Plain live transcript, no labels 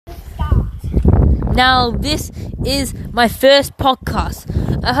Now, this is my first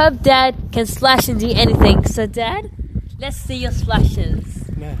podcast. I hope Dad can splash and do anything. So, Dad, let's see your splashes.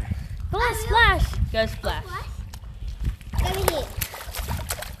 No. Come on, splash. Go splash. Over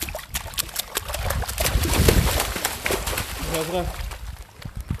here.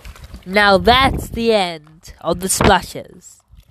 Now that's the end of the splashes.